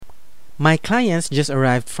My clients just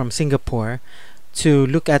arrived from Singapore to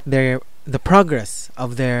look at the progress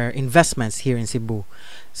of their investments here in Cebu.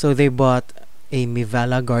 So they bought a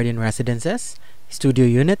Mivela Garden Residences studio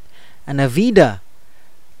unit, an Avida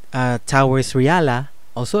Towers Riala,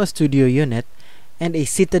 also a studio unit, and a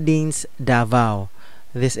Citadines Davao.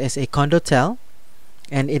 This is a condotel,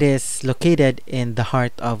 and it is located in the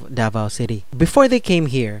heart of Davao City. Before they came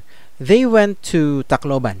here, they went to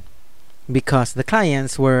Tacloban because the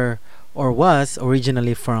clients were or was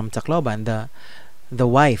originally from Tacloban. The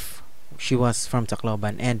wife, she was from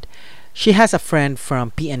Tacloban, and she has a friend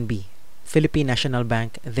from PNB, Philippine National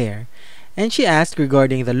Bank there, and she asked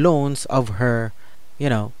regarding the loans of her,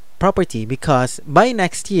 property, because by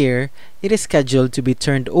next year it is scheduled to be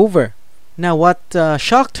turned over. Now, what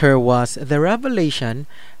shocked her was the revelation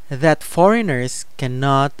that foreigners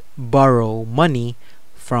cannot borrow money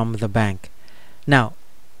from the bank. Now,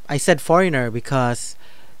 I said foreigner because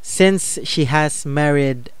since she has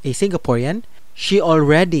married a Singaporean, she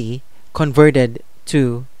already converted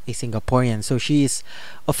to a Singaporean. So she is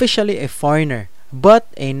officially a foreigner, but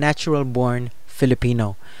a natural born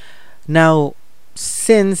Filipino. Now,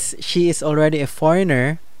 since she is already a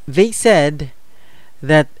foreigner, they said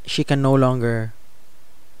that she can no longer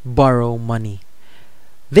borrow money.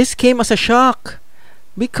 This came as a shock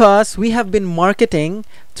because we have been marketing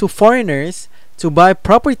to foreigners to buy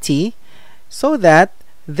property so that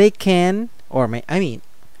they can,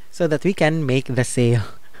 so that we can make the sale.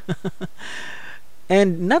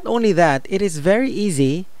 And not only that, it is very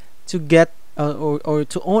easy to get or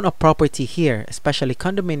to own a property here, especially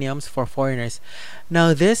condominiums for foreigners.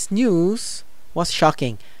 Now, this news was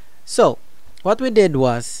shocking. So, what we did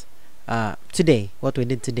was today,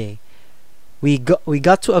 we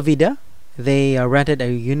got to Avida. They rented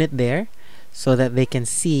a unit there so that they can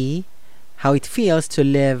see how it feels to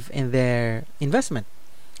live in their investment.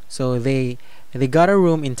 So they got a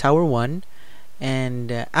room in Tower 1,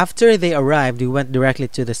 and after they arrived, we went directly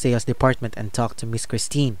to the sales department and talked to Miss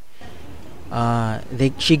Christine.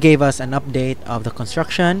 She gave us an update of the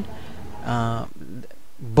construction.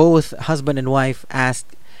 Both husband and wife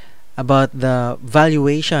asked about the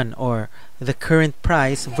valuation or the current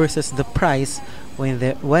price versus the price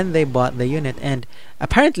when they bought the unit, and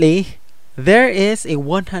apparently there is a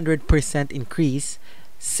 100% increase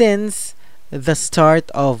since the start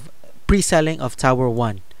of pre-selling of Tower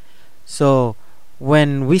 1. So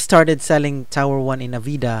when we started selling Tower 1 in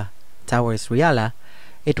Avida Towers Riala,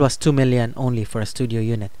 it was 2 million only for a studio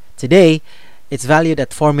unit. Today, it's valued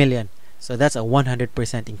at 4 million. So that's a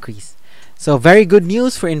 100% increase. So very good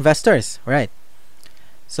news for investors, right?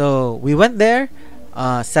 So we went there,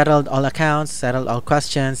 settled all accounts, settled all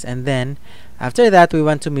questions, and then after that, we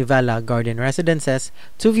went to Mivela Garden Residences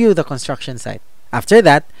to view the construction site. After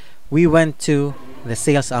that, we went to the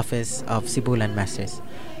sales office of Cebu Landmasters.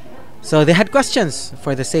 So they had questions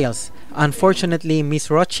for the sales. Unfortunately, Miss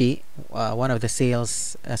Rochi, one of the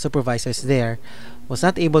sales supervisors there, was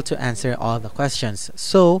not able to answer all the questions.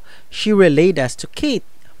 So she relayed us to Kate,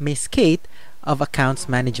 Miss Kate of Accounts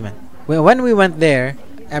Management. When we went there,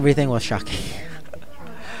 everything was shocking.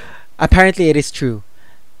 Apparently, it is true.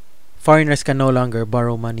 Foreigners can no longer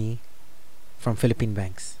borrow money from Philippine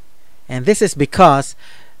banks. And this is because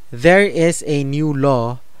there is a new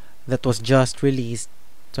law that was just released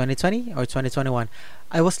 2020 or 2021.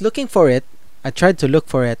 I was looking for it. I tried to look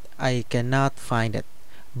for it. I cannot find it.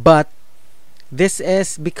 But this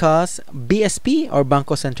is because BSP or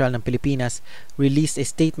Bangko Sentral ng Pilipinas released a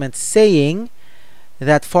statement saying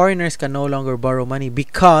that foreigners can no longer borrow money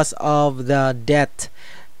because of the debt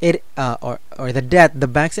or the debt the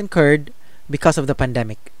banks incurred because of the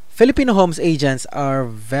pandemic. Filipino homes agents are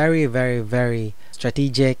very, very, very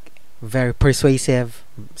strategic, very persuasive,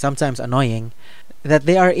 sometimes annoying, that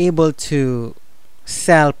they are able to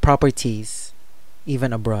sell properties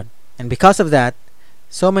even abroad. And because of that,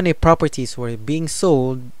 so many properties were being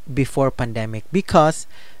sold before pandemic because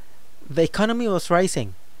the economy was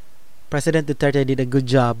rising. President Duterte did a good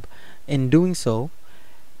job in doing so.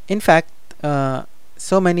 In fact,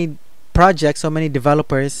 so many projects, so many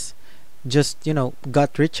developers just,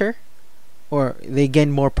 got richer, or they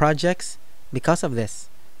gained more projects because of this.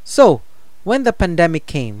 So, when the pandemic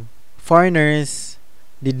came, foreigners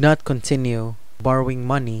did not continue borrowing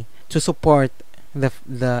money to support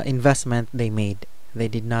the investment they made. They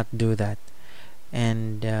did not do that,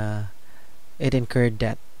 and it incurred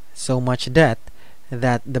debt, so much debt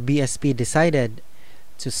that the BSP decided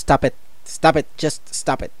to stop it. Just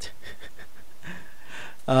stop it.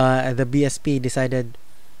 The BSP decided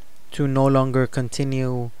to no longer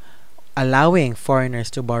continue allowing foreigners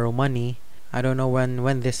to borrow money. I don't know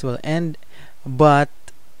when this will end, but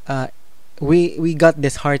we got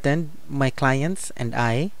disheartened, my clients and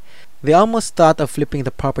I. They almost thought of flipping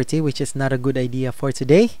the property, which is not a good idea for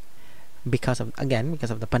today because of, again, because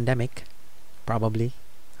of the pandemic. Probably.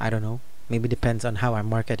 I don't know. Maybe depends on how I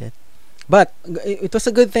market it. But it was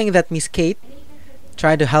a good thing that Miss Kate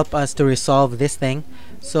tried to help us to resolve this thing.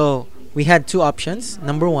 So we had two options.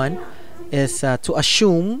 Number one is to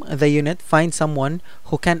assume the unit, find someone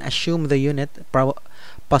who can assume the unit,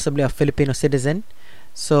 possibly a Filipino citizen.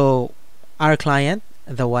 So our client,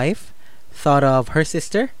 the wife, thought of her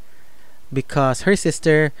sister because her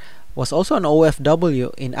sister was also an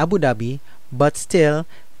OFW in Abu Dhabi, but still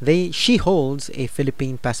she holds a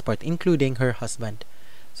Philippine passport, including her husband.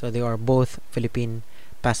 So they are both Philippine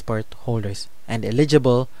passport holders and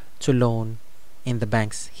eligible to loan in the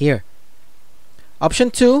banks here. Option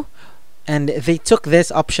 2, and they took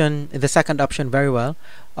this option, the second option, very well.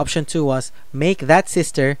 Option 2 was make that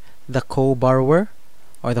sister the co-borrower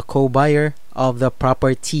or the co-buyer of the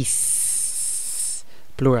properties,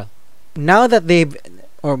 plural. Now that they've,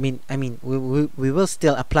 or we will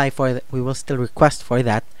still apply for, we will still request for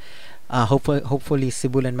that. Hopefully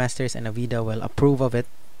Sibulan Masters and Avida will approve of it,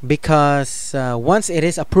 because once it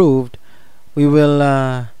is approved, we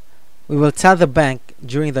will tell the bank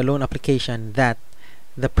during the loan application that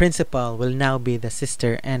the principal will now be the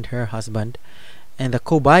sister and her husband, and the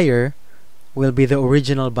co-buyer will be the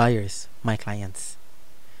original buyers, my clients,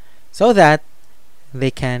 so that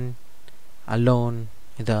they can loan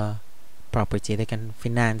the property, they can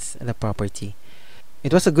finance the property.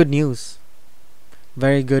 It was a good news,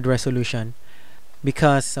 very good resolution,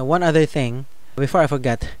 because one other thing before I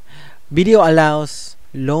forget, BDO allows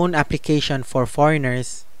loan application for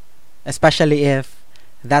foreigners, especially if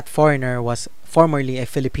that foreigner was formerly a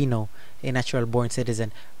Filipino, a natural born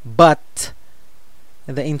citizen, but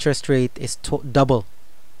the interest rate is double.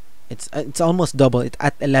 It's almost double. It's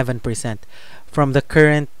at 11% from the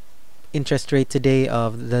current interest rate today.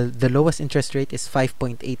 Of the lowest interest rate is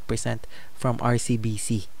 5.8% from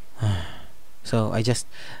RCBC. So I just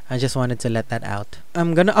wanted to let that out.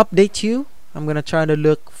 I'm gonna update you. I'm gonna try to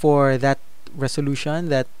look for that resolution,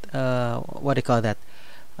 that what do you call that?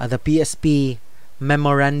 The PSP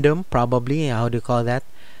memorandum, probably. How do you call that?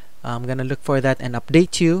 I'm gonna look for that and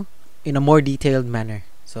update you in a more detailed manner.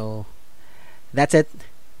 So that's it.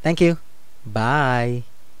 Thank you. Bye.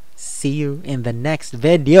 See you in the next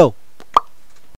video.